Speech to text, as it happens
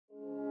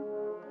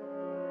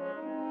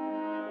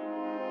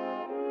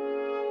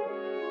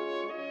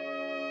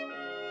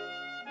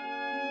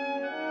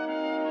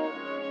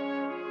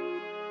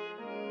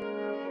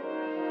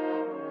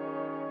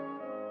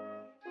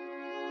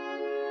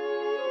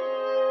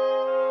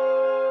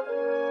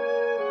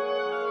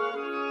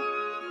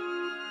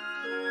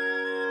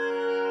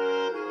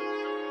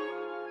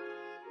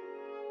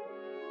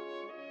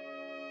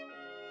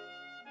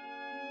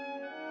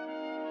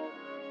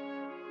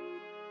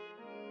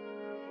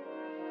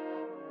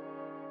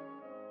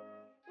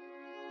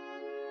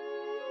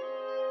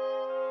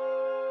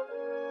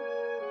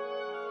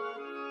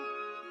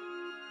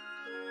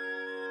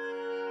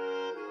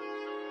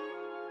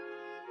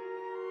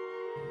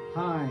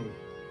Hi,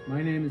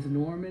 my name is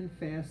Norman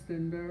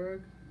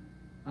Fastenberg.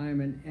 I'm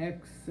an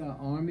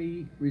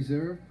ex-Army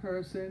Reserve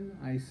person.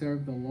 I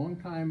served a long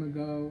time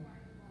ago.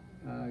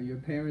 Your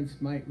parents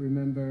might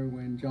remember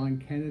when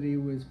John Kennedy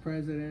was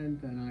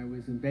president and I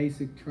was in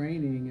basic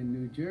training in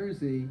New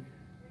Jersey,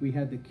 we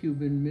had the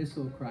Cuban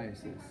Missile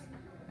Crisis.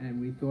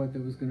 And we thought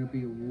there was going to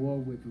be a war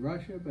with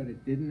Russia, but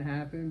it didn't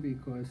happen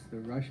because the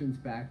Russians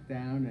backed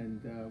down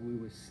and we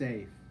were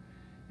safe.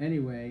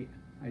 Anyway,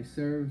 I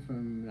served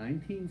from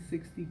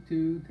 1962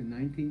 to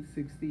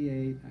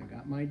 1968. I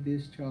got my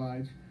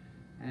discharge,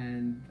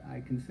 and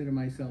I consider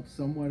myself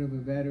somewhat of a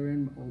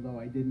veteran, although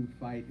I didn't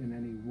fight in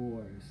any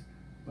wars.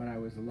 But I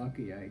was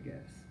lucky, I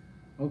guess.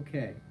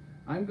 Okay,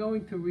 I'm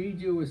going to read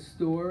you a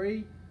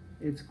story.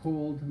 It's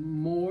called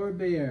More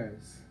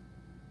Bears,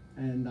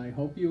 and I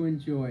hope you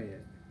enjoy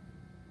it.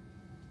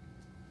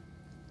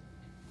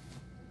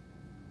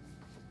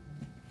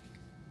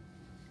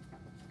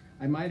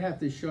 I might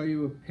have to show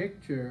you a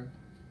picture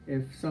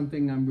if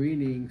something I'm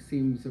reading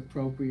seems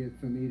appropriate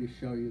for me to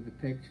show you the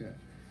picture.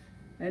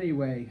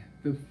 Anyway,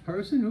 the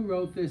person who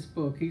wrote this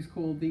book, he's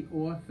called the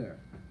author.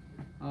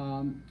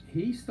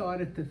 He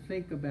started to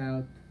think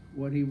about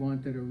what he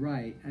wanted to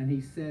write, and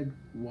he said,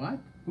 "What?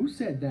 Who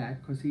said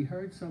that?" Because he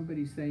heard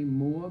somebody say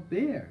 "more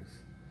bears,"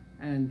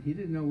 and he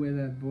didn't know where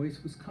that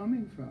voice was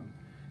coming from.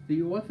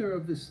 The author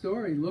of the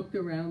story looked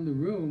around the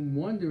room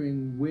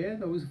wondering where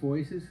those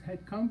voices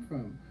had come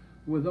from.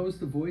 Were those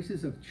the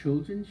voices of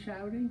children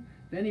shouting?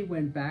 Then he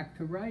went back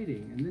to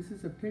writing, and this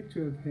is a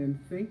picture of him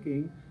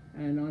thinking,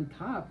 and on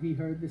top he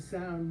heard the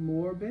sound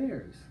 "more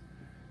bears."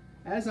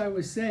 As I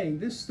was saying,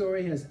 this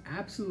story has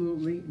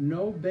absolutely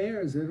no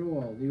bears at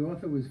all. The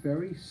author was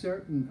very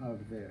certain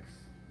of this.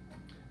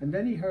 And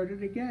then he heard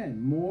it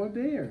again, "more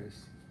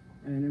bears,"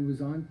 and it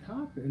was on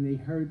top, and he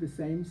heard the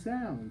same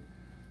sound.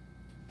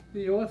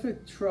 The author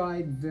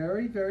tried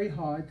very, very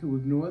hard to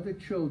ignore the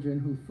children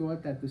who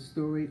thought that the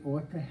story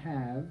ought to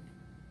have,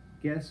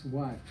 guess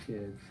what,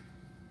 kids?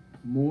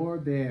 More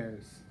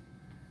bears.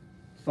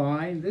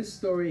 Fine, this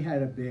story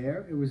had a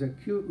bear. It was a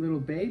cute little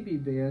baby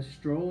bear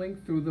strolling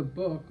through the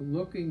book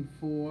looking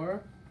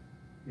for,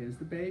 here's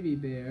the baby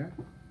bear.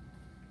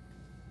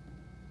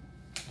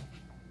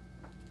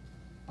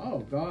 Oh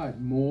God,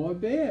 more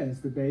bears.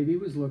 The baby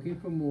was looking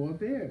for more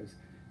bears.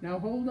 Now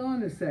hold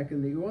on a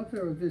second. The author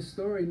of this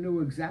story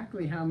knew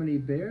exactly how many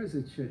bears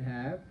it should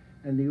have,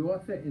 and the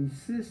author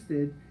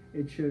insisted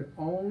it should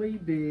only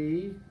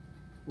be,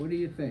 what do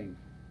you think?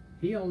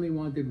 He only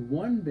wanted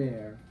one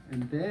bear,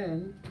 and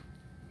then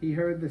he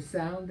heard the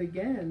sound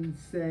again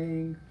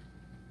saying,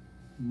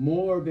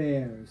 "more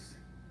bears."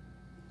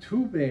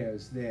 Two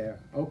bears there.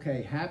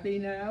 Okay, happy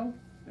now?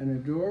 An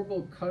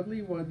adorable,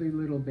 cuddly, wuddly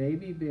little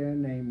baby bear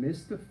named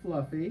Mr.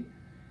 Fluffy,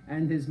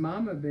 and his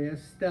mama bear,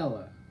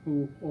 Stella,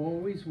 who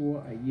always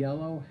wore a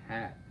yellow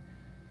hat.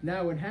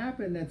 Now it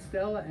happened that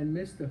Stella and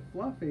Mr.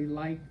 Fluffy,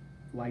 like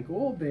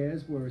all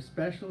bears, were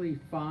especially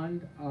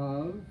fond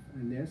of,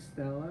 and there's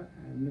Stella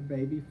and the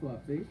baby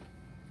Fluffy,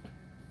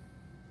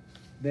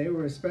 they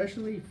were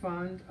especially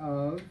fond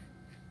of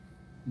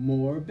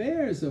more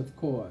bears, of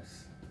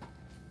course.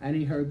 And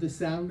he heard the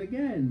sound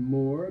again,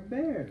 more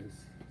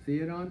bears. See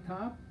it on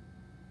top?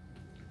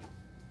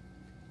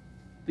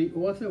 The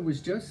author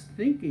was just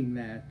thinking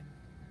that.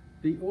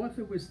 The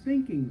author was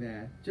thinking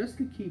that just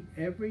to keep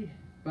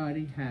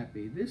everybody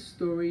happy. This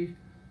story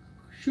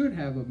should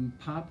have a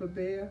Papa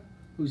Bear,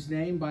 whose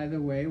name, by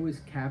the way, was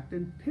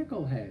Captain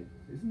Picklehead.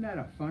 Isn't that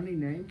a funny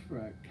name for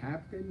a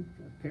captain,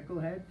 a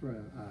picklehead, for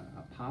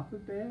a Papa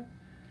Bear?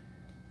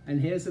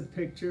 And here's a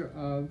picture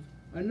of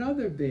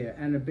another bear,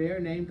 and a bear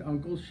named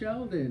Uncle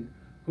Sheldon,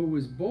 who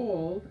was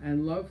bald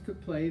and loved to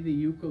play the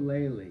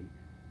ukulele.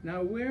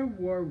 Now, where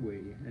were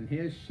we? And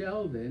here's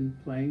Sheldon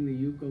playing the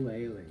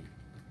ukulele.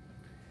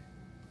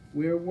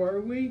 Where were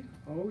we?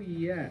 Oh,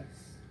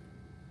 yes.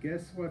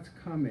 Guess what's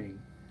coming?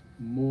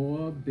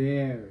 More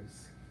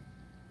bears.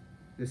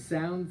 The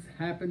sounds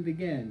happened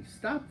again.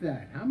 Stop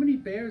that. How many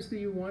bears do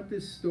you want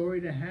this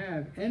story to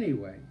have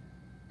anyway?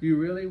 Do you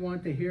really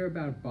want to hear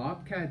about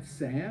Bobcat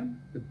Sam,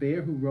 the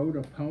bear who rode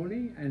a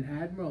pony, and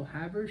Admiral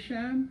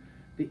Haversham,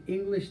 the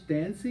English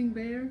dancing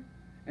bear,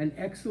 and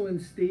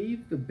Excellent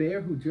Steve, the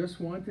bear who just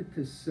wanted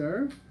to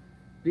surf?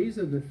 These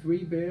are the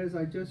three bears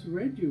I just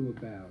read you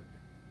about.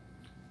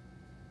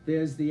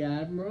 There's the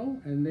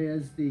Admiral, and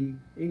there's the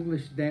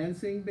English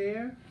dancing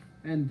bear,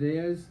 and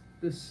there's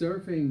the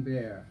surfing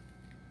bear.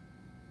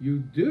 You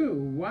do?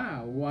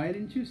 Wow, why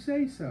didn't you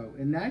say so?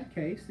 In that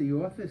case, the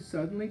author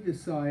suddenly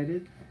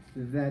decided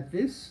that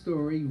this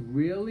story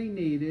really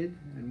needed,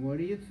 and what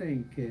do you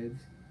think,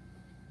 kids?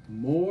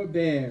 More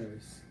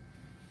bears.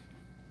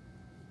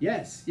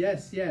 Yes,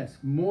 yes, yes,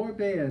 more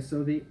bears.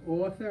 So the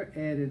author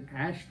added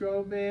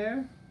Astro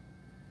Bear,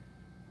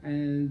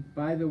 and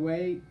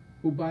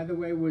who by the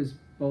way was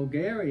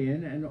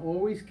Bulgarian and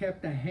always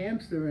kept a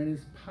hamster in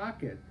his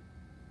pocket.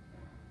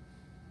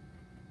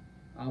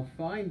 I'll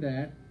find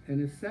that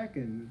in a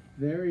second.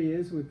 There he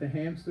is with the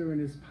hamster in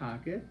his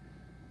pocket.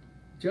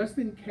 just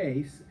in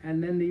case,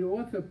 and then the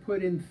author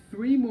put in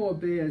 3 more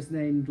bears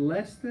named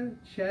Lester,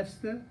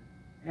 Chester,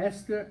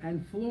 Esther,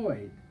 and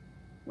Floyd.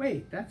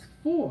 Wait, that's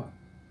 4.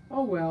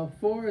 Oh well,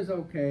 4 is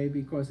okay,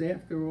 because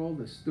after all,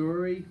 the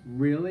story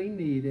really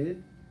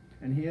needed,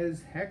 and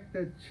here's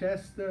Hector,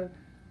 Chester,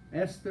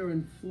 Esther,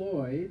 and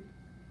Floyd.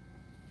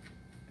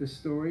 The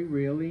story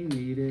really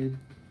needed,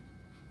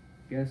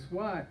 guess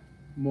what?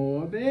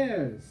 More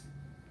bears.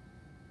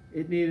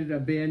 It needed a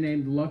bear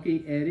named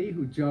Lucky Eddie,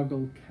 who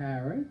juggled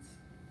carrots,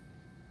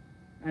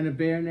 and a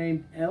bear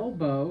named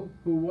Elbow,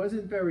 who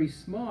wasn't very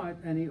smart,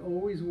 and he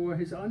always wore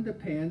his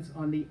underpants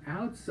on the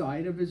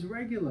outside of his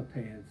regular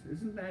pants.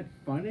 Isn't that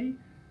funny?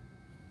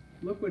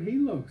 Look what he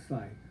looks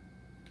like.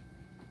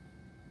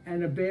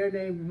 And a bear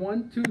named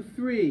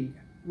 123,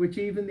 which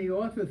even the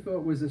author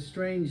thought was a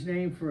strange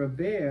name for a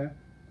bear.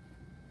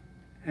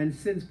 And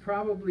since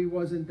probably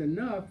wasn't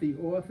enough, the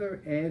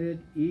author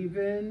added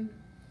even,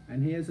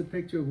 and here's a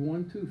picture of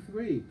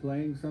 123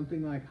 playing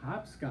something like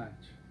hopscotch.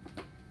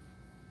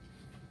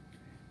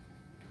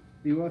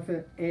 The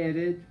author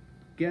added,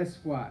 guess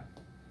what?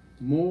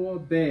 More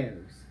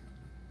bears.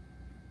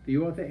 The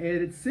author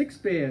added 6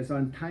 bears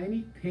on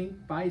tiny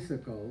pink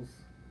bicycles,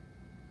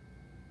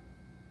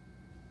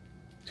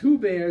 2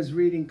 bears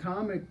reading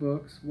comic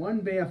books, 1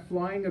 bear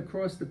flying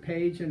across the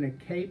page in a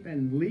cape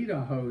and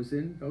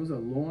lederhosen, those are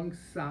long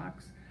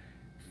socks,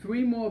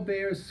 3 more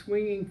bears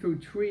swinging through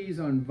trees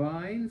on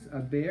vines, a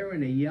bear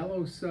in a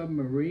yellow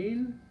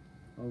submarine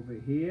over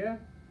here,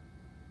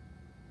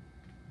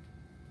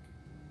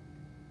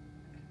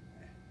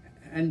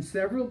 and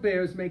several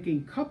bears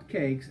making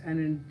cupcakes, and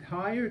an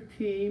entire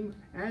team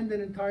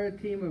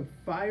of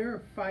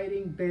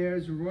firefighting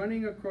bears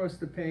running across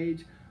the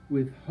page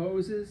with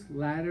hoses,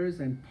 ladders,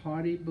 and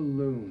party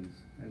balloons.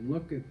 And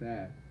look at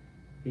that.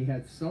 He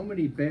had so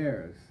many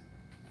bears.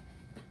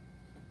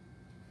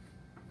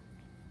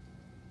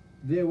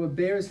 There were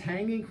bears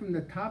hanging from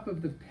the top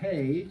of the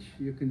page,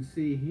 you can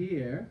see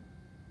here.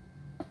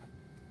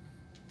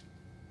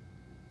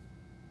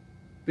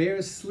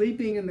 Bears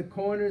sleeping in the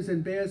corners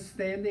and bears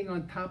standing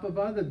on top of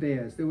other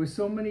bears. There were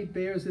so many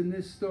bears in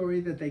this story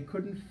that they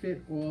couldn't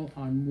fit all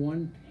on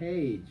one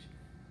page.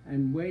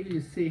 And wait till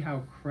you see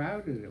how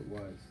crowded it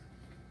was.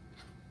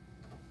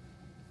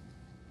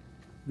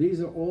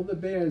 These are all the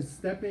bears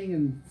stepping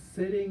and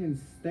sitting and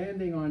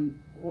standing on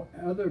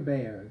other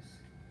bears.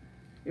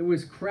 It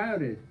was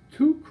crowded,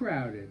 too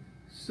crowded,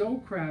 so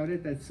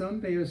crowded that some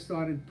bears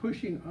started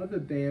pushing other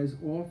bears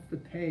off the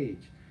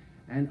page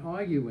and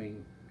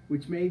arguing,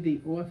 which made the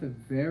author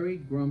very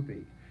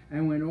grumpy.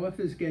 And when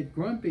authors get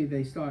grumpy,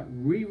 they start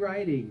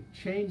rewriting,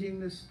 changing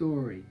the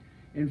story.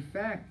 In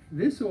fact,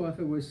 this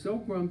author was so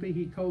grumpy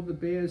he told the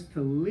bears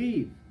to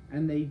leave,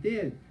 and they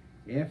did.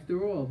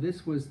 After all,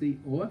 this was the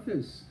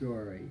author's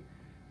story.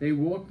 They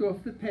walked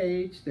off the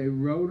page, they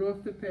rode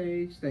off the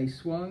page, they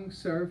swung,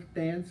 surfed,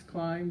 danced,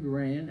 climbed,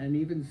 ran, and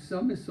even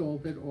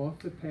somersaulted off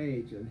the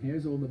page. And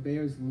here's all the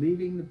bears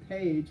leaving the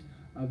page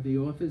of the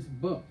author's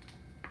book.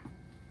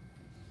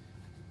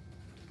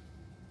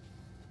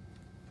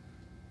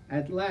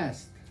 At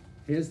last,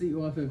 here's the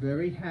author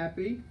very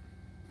happy.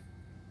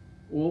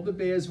 All the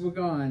bears were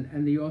gone,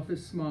 and the author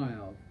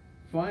smiled.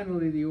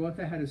 Finally, the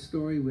author had a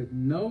story with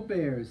no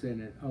bears in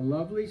it, a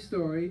lovely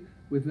story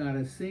with not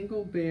a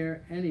single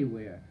bear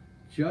anywhere,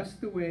 just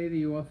the way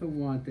the author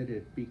wanted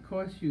it,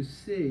 because you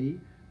see,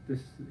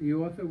 the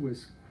author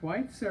was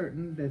quite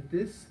certain that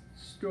this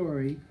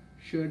story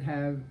should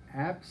have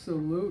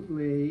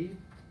absolutely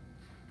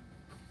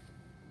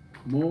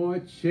more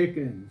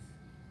chickens.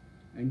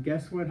 And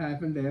guess what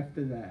happened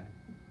after that?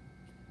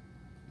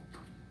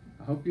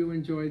 I hope you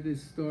enjoyed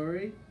this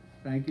story.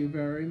 Thank you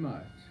very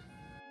much.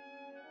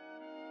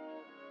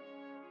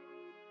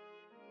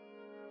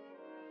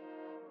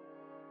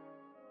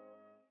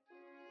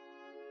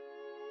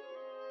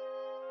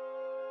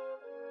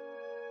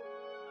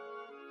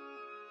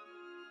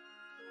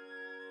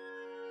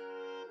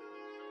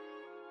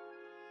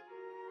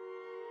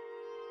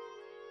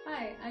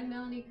 Hi, I'm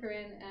Melanie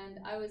Corinne, and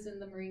I was in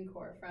the Marine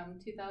Corps from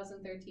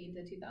 2013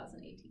 to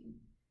 2018.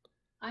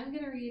 I'm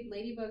going to read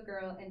Ladybug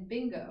Girl and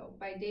Bingo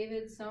by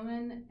David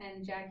Soman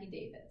and Jackie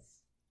Davis.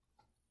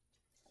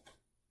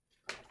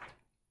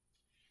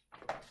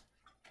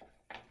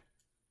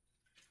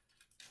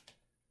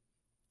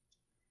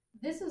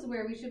 This is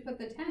where we should put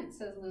the tent,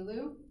 says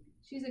Lulu.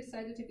 She's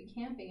excited to be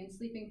camping and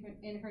sleeping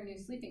in her new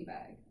sleeping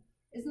bag.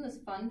 Isn't this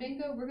fun,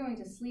 Bingo? We're going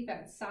to sleep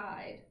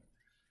outside.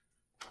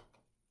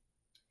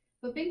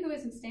 But Bingo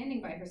isn't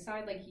standing by her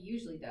side like he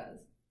usually does.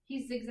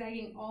 He's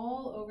zigzagging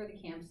all over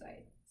the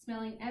campsite,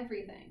 smelling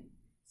everything.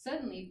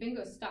 Suddenly,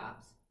 Bingo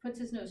stops, puts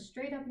his nose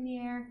straight up in the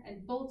air,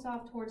 and bolts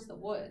off towards the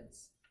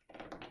woods.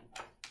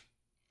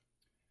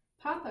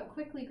 Papa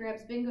quickly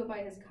grabs Bingo by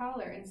his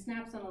collar and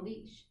snaps on a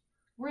leash.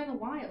 We're in the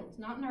wild,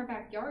 not in our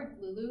backyard,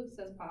 Lulu,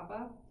 says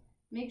Papa.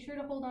 Make sure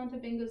to hold on to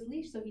Bingo's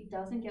leash so he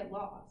doesn't get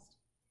lost.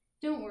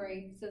 Don't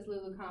worry, says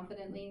Lulu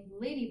confidently.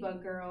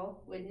 Ladybug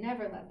Girl would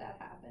never let that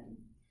happen.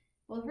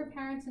 While her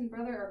parents and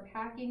brother are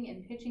packing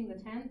and pitching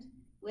the tent,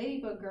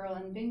 Ladybug Girl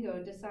and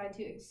Bingo decide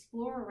to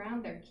explore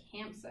around their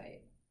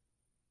campsite.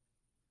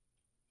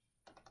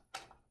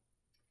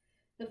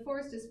 The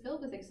forest is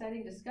filled with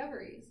exciting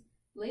discoveries.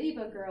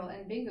 Ladybug Girl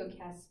and Bingo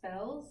cast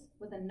spells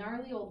with a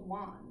gnarly old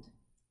wand.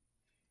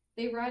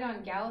 They ride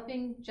on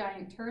galloping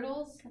giant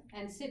turtles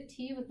and sip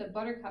tea with the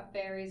buttercup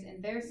berries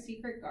in their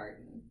secret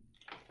garden.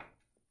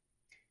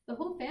 The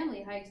whole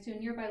family hikes to a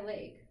nearby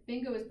lake.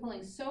 Bingo is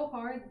pulling so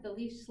hard that the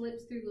leash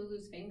slips through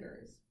Lulu's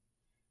fingers.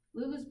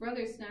 Lulu's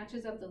brother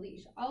snatches up the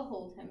leash. "I'll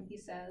hold him," he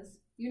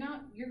says.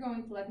 You're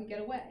going to let him get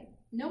away."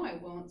 "No, I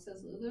won't,"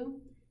 says Lulu,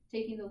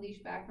 taking the leash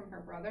back from her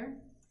brother.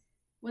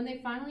 When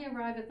they finally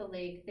arrive at the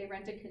lake, they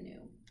rent a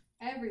canoe.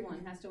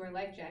 Everyone has to wear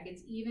life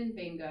jackets, even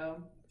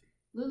Bingo.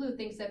 Lulu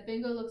thinks that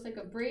Bingo looks like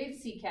a brave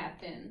sea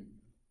captain.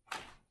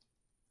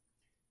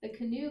 The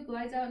canoe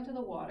glides out into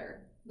the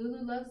water.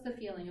 Lulu loves the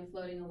feeling of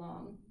floating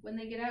along. When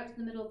they get out to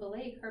the middle of the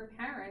lake, her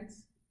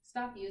parents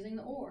stop using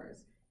the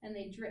oars, and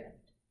they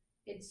drift.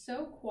 It's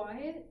so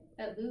quiet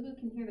that Lulu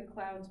can hear the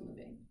clouds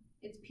moving.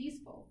 It's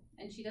peaceful,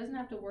 and she doesn't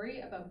have to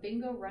worry about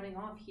Bingo running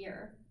off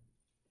here.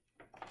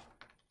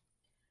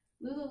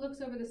 Lulu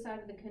looks over the side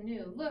of the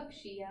canoe. "Look,"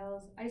 she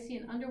yells, "I see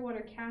an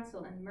underwater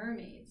castle and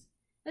mermaids."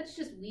 "That's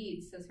just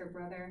weeds," says her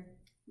brother.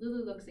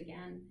 Lulu looks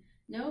again.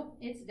 "Nope,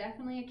 it's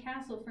definitely a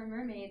castle for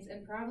mermaids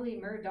and probably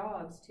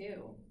mer-dogs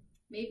too."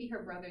 Maybe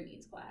her brother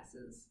needs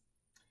glasses.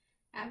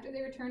 After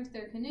they return to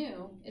their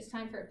canoe, it's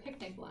time for a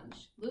picnic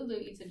lunch. Lulu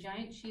eats a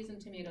giant cheese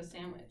and tomato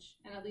sandwich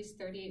and at least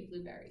 38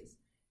 blueberries.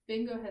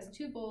 Bingo has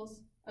 2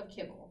 bowls of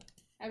kibble.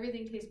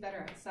 Everything tastes better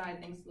outside,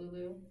 thanks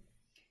Lulu.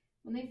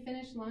 When they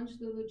finish lunch,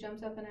 Lulu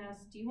jumps up and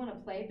asks, "Do you want to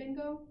play,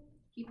 Bingo?"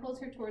 He pulls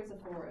her towards the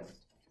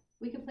forest.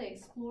 "We could play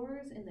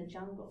explorers in the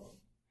jungle.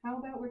 How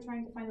about we're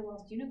trying to find a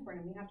lost unicorn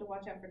and we have to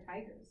watch out for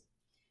tigers?"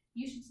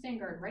 "You should stand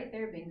guard right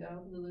there,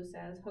 Bingo," Lulu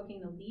says,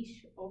 hooking the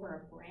leash over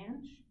a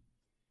branch.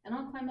 "And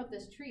I'll climb up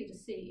this tree to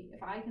see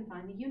if I can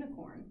find the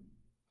unicorn."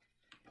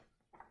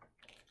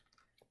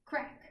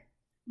 Crack!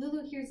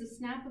 Lulu hears the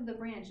snap of the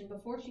branch, and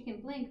before she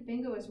can blink,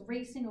 Bingo is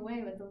racing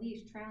away with the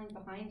leash trailing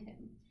behind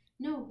him.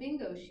 "No,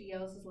 Bingo," she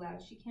yells as loud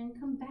as she can.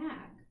 "Come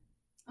back."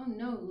 "Oh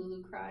no,"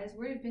 Lulu cries.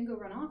 "Where did Bingo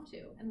run off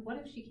to? And what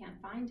if she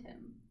can't find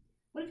him?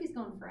 What if he's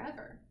gone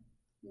forever?"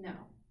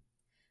 "No,"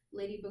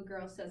 Ladybug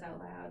Girl says out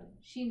loud.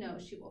 She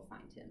knows she will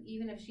find him,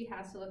 even if she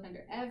has to look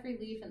under every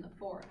leaf in the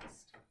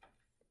forest.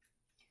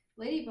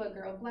 Ladybug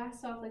Girl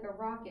blasts off like a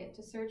rocket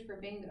to search for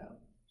Bingo.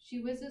 She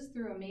whizzes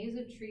through a maze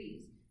of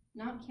trees,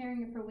 not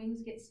caring if her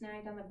wings get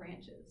snagged on the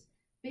branches.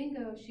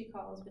 "Bingo," she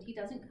calls, but he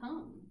doesn't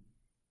come.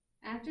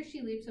 After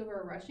she leaps over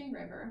a rushing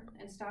river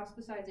and stops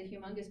beside a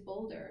humongous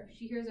boulder,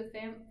 she hears a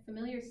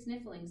familiar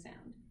sniffling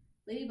sound.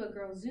 Ladybug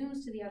Girl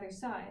zooms to the other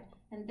side,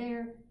 and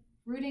there,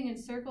 rooting in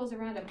circles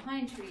around a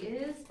pine tree,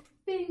 is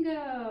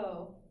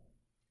Bingo!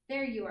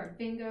 "There you are,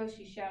 Bingo,"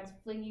 she shouts,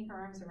 flinging her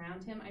arms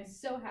around him. "I'm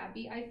so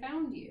happy I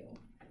found you."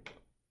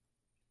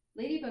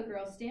 Ladybug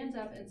Girl stands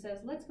up and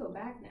says, "Let's go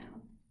back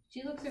now."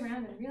 She looks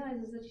around and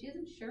realizes that she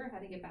isn't sure how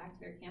to get back to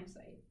their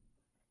campsite.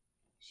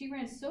 She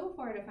ran so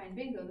far to find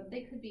Bingo that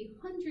they could be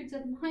hundreds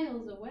of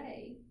miles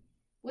away.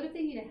 What if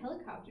they need a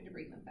helicopter to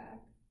bring them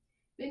back?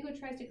 Bingo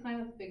tries to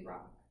climb up a big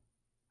rock.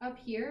 "Up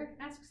here?"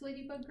 asks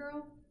Ladybug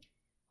Girl.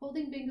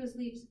 Holding Bingo's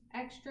leash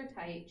extra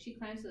tight, she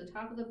climbs to the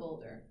top of the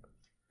boulder.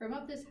 From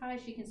up this high,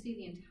 she can see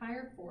the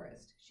entire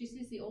forest. She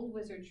sees the old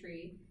wizard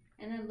tree,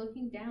 and then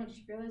looking down,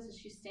 she realizes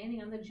she's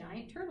standing on the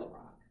giant turtle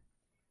rock.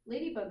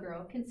 Ladybug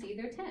Girl can see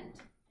their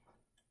tent.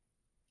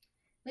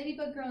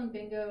 Ladybug Girl and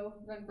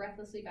Bingo run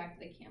breathlessly back to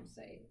the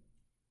campsite.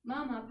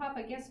 "Mama,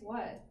 Papa, guess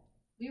what?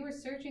 We were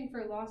searching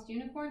for a lost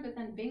unicorn, but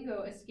then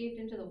Bingo escaped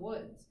into the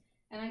woods,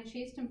 and I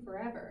chased him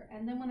forever.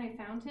 And then when I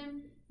found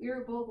him, we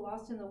were both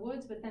lost in the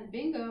woods, but then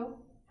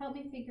Bingo helped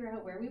me figure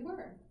out where we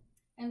were.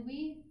 And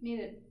we made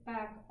it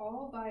back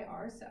all by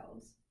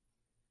ourselves."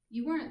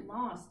 "You weren't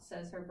lost,"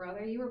 says her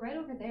brother. "You were right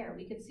over there.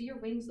 We could see your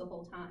wings the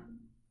whole time."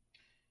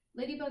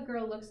 Ladybug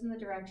Girl looks in the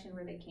direction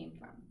where they came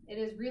from. It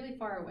is really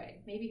far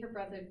away. Maybe her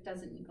brother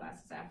doesn't need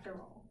glasses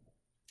after all.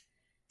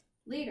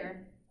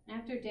 Later,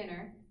 after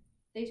dinner,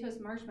 they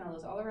toast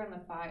marshmallows all around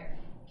the fire.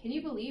 "Can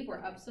you believe we're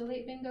up so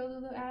late, Bingo?"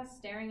 Lulu asks,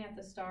 staring at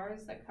the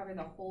stars that cover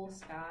the whole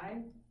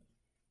sky.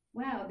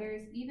 "Wow,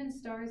 there's even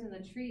stars in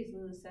the trees,"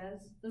 Lulu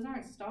says. "Those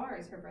aren't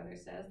stars," her brother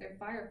says. "They're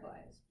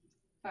fireflies."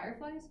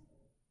 "Fireflies?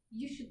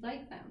 You should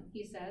like them,"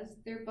 he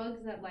says. "They're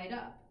bugs that light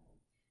up."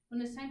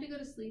 When it's time to go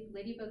to sleep,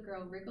 Ladybug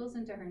Girl wriggles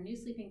into her new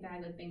sleeping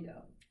bag with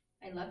Bingo.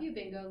 "I love you,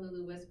 Bingo,"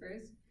 Lulu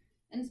whispers.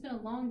 And it's been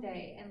a long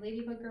day, and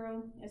Ladybug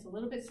Girl is a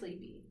little bit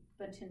sleepy.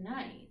 But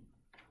tonight,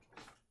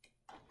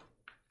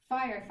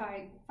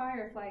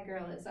 Firefly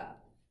Girl is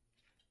up.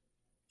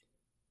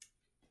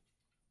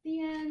 The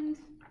end.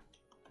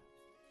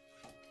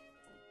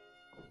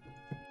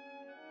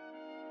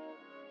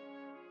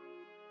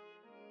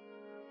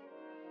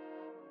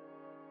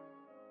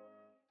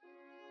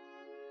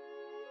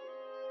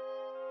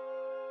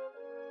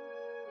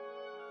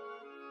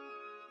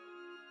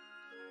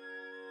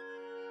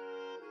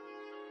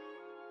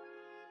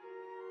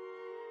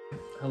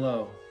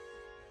 Hello,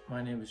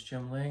 my name is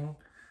Jim Ling.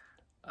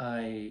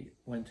 I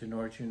went to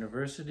Norwich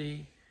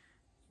University,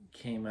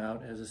 came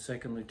out as a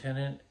second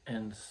lieutenant,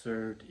 and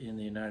served in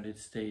the United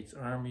States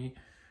Army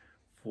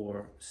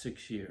for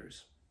 6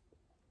 years.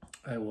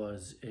 I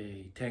was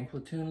a tank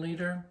platoon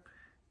leader,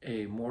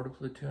 a mortar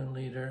platoon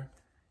leader,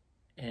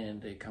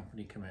 and a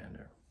company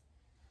commander.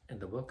 And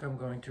the book I'm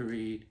going to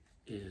read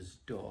is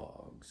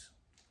Dogs,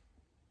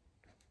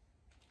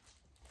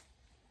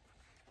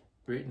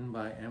 written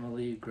by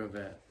Emily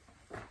Gravett.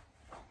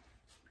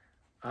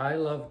 I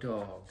love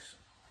dogs.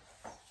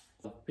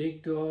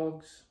 Big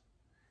dogs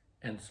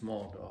and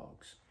small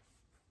dogs.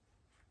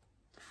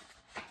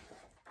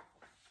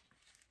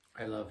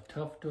 I love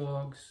tough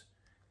dogs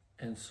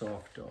and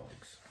soft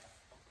dogs.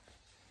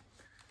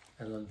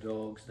 I love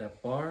dogs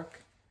that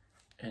bark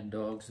and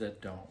dogs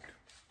that don't.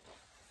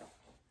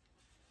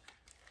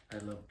 I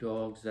love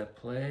dogs that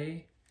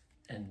play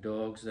and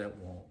dogs that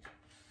won't.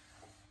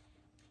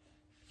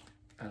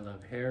 I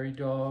love hairy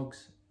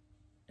dogs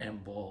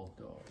and bald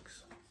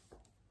dogs.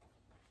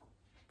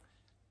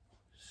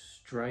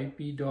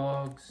 Stripy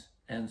dogs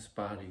and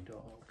spotty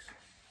dogs.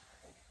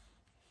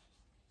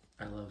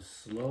 I love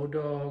slow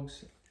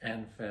dogs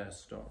and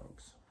fast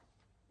dogs.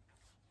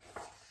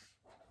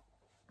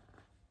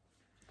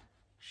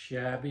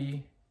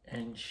 Shabby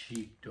and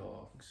chic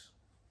dogs.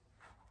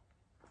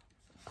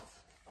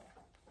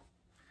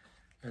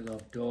 I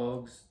love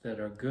dogs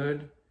that are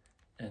good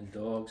and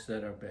dogs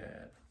that are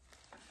bad.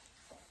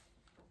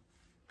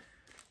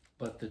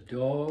 But the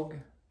dog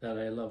that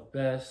I love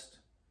best,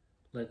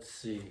 let's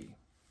see,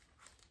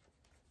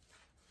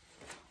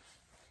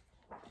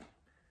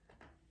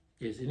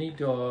 is any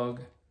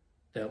dog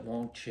that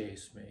won't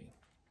chase me.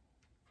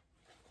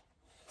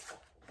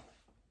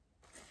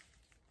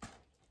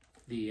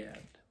 The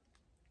end.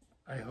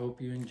 I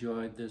hope you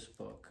enjoyed this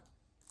book.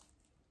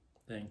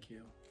 Thank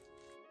you.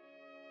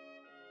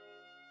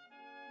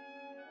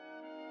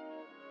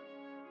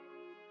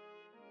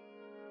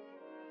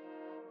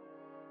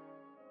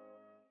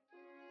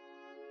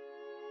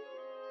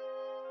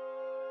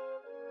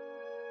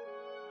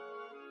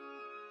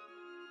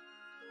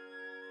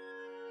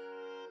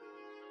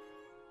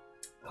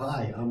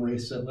 Hi, I'm Ray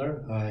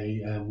Sidler. I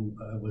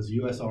was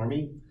U.S.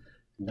 Army,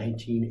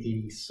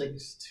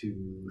 1986 to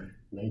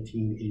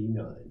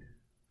 1989.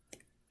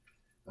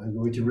 I'm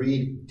going to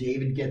read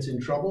David Gets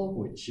in Trouble,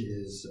 which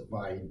is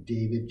by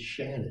David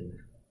Shannon.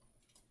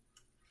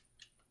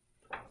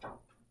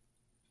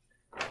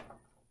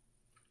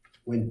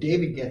 When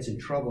David gets in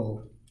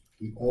trouble,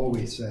 he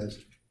always says,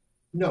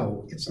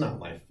 "No, it's not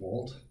my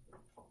fault.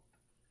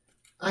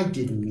 I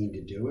didn't mean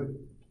to do it.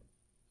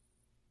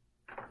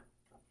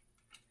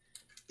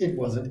 It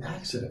was an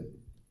accident.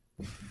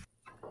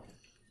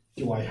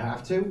 Do I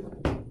have to?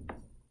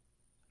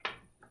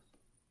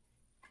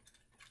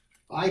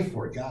 I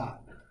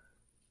forgot.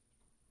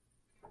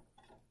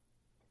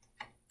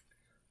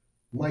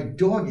 My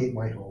dog ate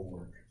my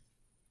homework.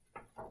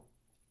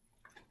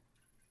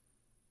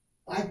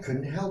 I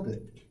couldn't help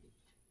it.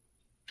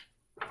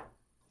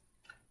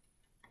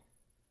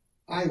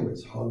 I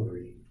was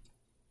hungry.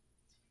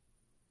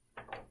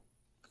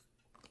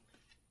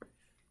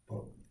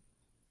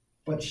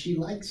 But she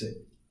likes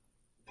it.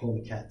 Pull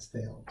the cat's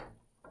tail.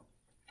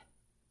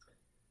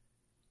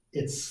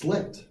 It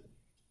slipped.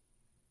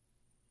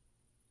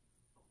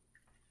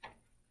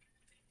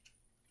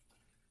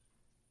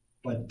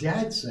 But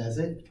Dad says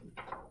it.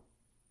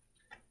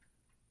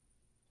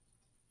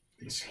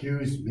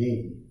 Excuse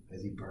me,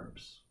 as he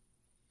burps.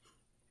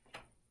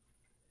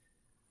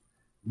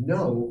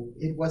 No,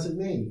 it wasn't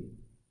me.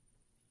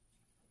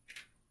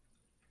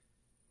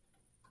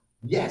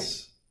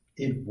 Yes,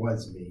 it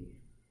was me.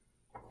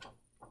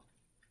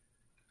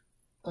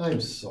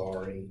 I'm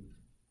sorry.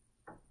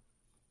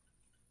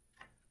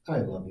 I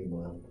love you,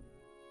 Mom.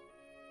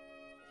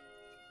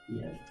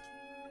 Yeah.